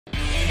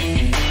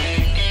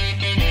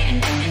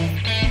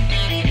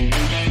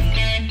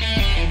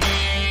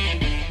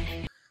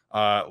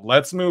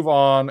Let's move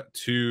on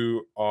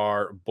to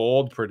our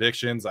bold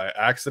predictions. I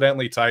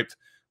accidentally typed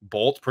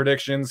bolt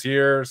predictions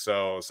here,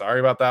 so sorry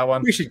about that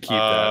one. We should keep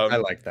that. I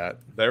like that.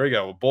 There we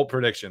go. Bolt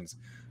predictions.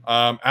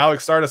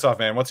 Alex, start us off,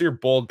 man. What's your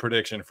bold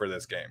prediction for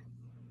this game?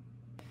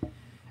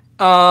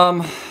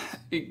 Are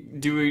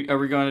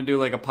we going to do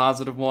like a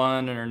positive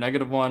one or a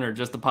negative one or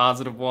just a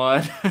positive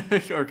one?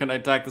 Or can I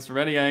attack this from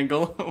any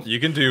angle? You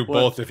can do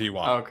both if you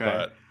want.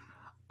 Okay.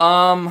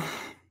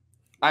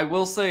 I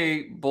will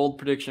say bold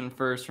prediction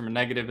first from a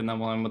negative and then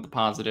one with the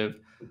positive.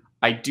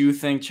 I do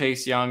think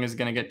Chase Young is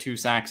going to get 2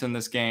 sacks in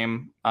this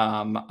game.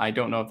 I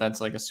don't know if that's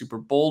like a super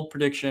bold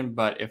prediction,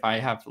 but if I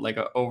have like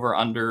a over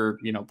under,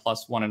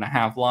 plus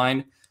 1.5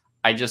 line,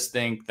 I just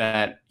think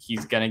that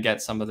he's going to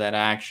get some of that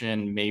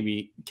action,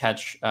 maybe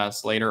catch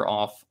Slater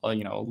off, a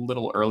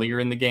little earlier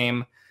in the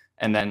game.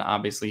 And then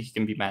obviously he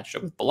can be matched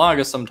up with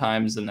Bulaga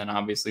sometimes. And then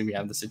obviously we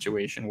have the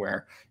situation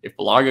where if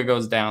Bulaga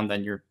goes down,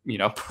 then you're,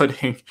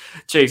 putting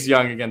Chase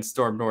Young against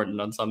Storm Norton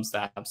on some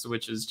snaps,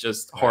 which is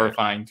just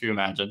horrifying to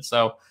imagine.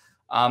 So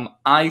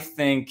I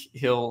think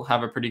he'll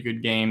have a pretty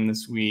good game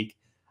this week.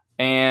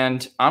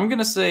 And I'm going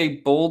to say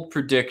bold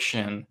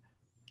prediction,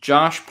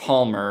 Josh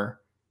Palmer,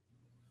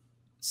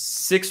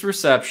 6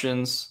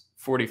 receptions,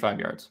 45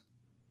 yards.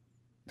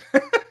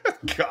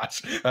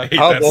 Gosh, I hate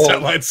that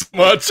stat line so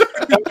much.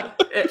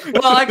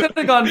 Well, I could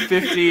have gone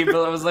 50, but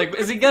I was like,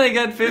 is he going to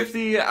get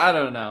 50? I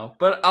don't know.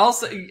 But I'll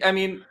say,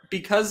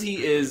 because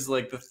he is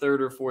like the 3rd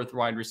or 4th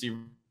wide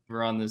receiver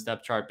on this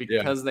depth chart,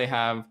 because they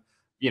have,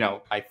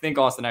 I think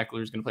Austin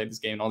Eckler is going to play this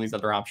game and all these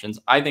other options.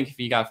 I think if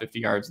he got 50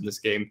 yards in this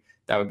game,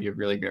 that would be a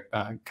really good,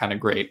 kind of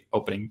great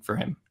opening for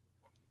him.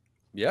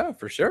 Yeah,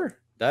 for sure.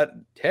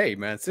 Hey,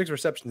 man, 6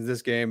 receptions in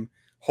this game.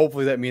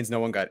 Hopefully that means no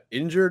one got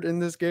injured in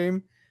this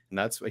game. And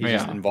that's what he's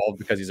just involved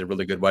because he's a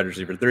really good wide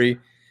receiver 3.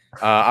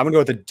 I'm going to go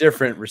with a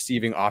different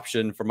receiving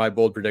option for my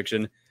bold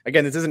prediction.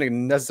 Again, this isn't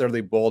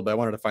necessarily bold, but I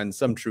wanted to find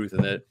some truth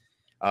in it.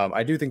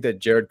 I do think that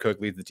Jared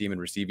Cook leads the team in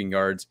receiving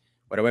yards.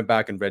 When I went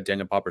back and read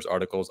Daniel Popper's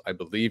articles, I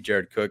believe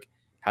Jared Cook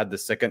had the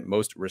 2nd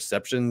most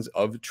receptions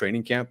of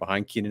training camp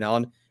behind Keenan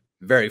Allen,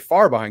 very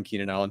far behind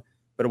Keenan Allen,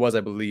 but it was,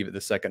 I believe, the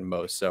 2nd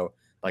most. So,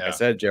 like I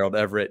said, Gerald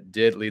Everett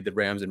did lead the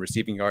Rams in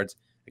receiving yards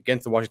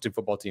against the Washington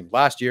football team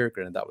last year.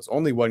 Granted, that was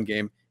only one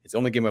game. It's the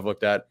only game I've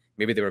looked at.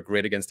 Maybe they were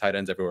great against tight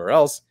ends everywhere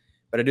else,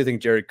 but I do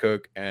think Jared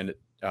Cook and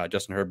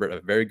Justin Herbert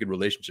have a very good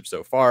relationship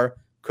so far.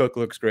 Cook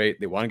looks great.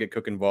 They want to get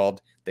Cook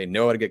involved. They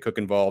know how to get Cook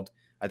involved.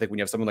 I think when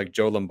you have someone like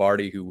Joe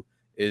Lombardi, who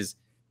is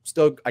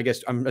still, I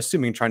guess, I'm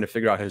assuming trying to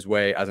figure out his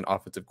way as an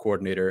offensive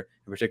coordinator,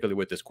 and particularly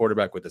with this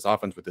quarterback, with this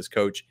offense, with this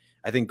coach,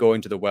 I think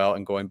going to the well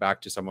and going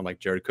back to someone like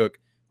Jared Cook,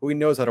 who he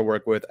knows how to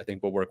work with, I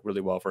think will work really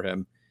well for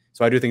him.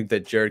 So I do think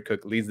that Jared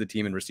Cook leads the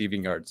team in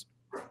receiving yards.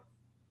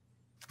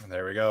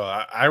 There we go.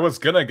 I was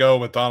going to go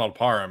with Donald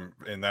Parham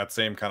in that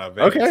same kind of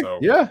vein. Okay, so,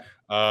 yeah.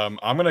 I'm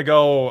going to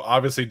go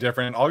obviously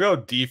different. I'll go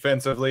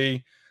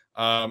defensively.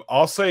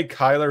 I'll say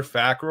Kyler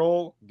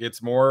Fackrell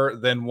gets more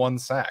than 1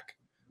 sack.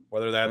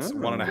 Whether that's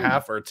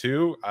 1.5 or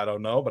 2, I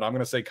don't know. But I'm going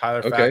to say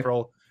Kyler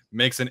Fackrell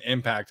makes an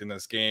impact in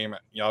this game.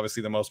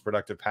 Obviously the most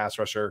productive pass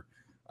rusher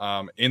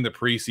in the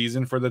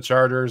preseason for the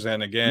Chargers.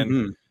 And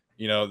again,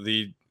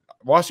 the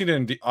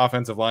Washington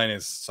offensive line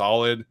is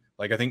solid.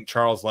 Like I think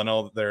Charles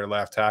Leno, their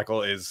left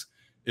tackle, is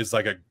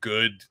like a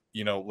good,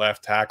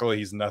 left tackle.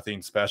 He's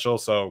nothing special.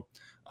 So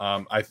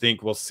I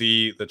think we'll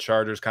see the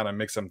Chargers kind of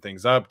mix some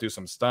things up, do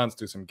some stunts,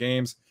 do some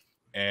games.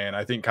 And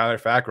I think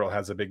Kyler Fackrell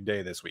has a big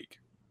day this week.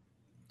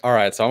 All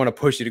right, so I want to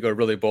push you to go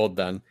really bold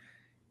then.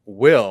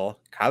 Will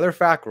Kyler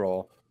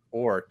Fackrell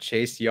or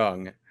Chase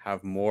Young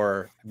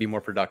be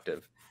more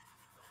productive?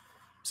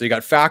 So you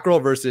got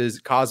Fackrell versus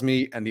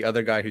Cosme and the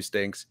other guy who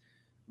stinks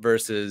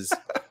versus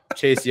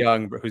Chase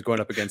Young, who's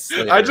going up against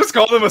Slater. I just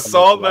called him a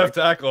solid left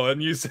tackle,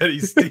 and you said he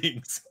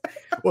stinks.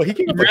 Well, he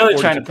came really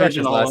trying to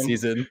pressure last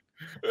season.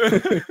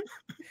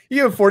 He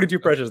had 42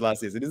 pressures last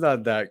season. He's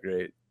not that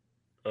great.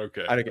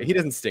 Okay. He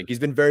doesn't stink. He's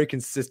been very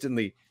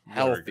consistently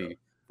healthy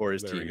for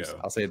his teams.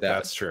 I'll say that.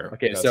 That's true.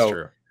 Okay,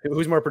 so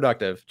who's more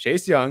productive?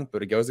 Chase Young,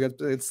 but it goes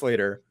against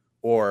Slater,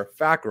 or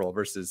Fackrell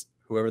versus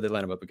whoever they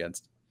line him up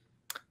against?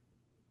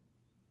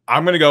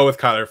 I'm going to go with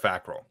Kyler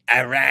Fackrell.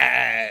 All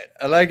right.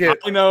 I like it.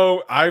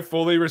 I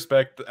fully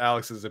respect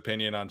Alex's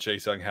opinion on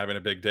Chase Young having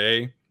a big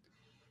day.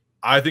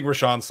 I think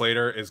Rashawn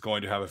Slater is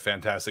going to have a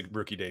fantastic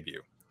rookie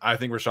debut. I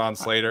think Rashawn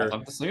Slater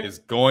is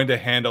going to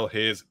handle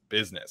his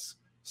business.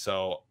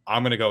 So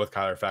I'm going to go with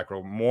Kyler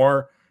Fackrell.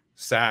 More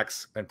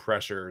sacks and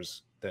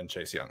pressures than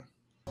Chase Young.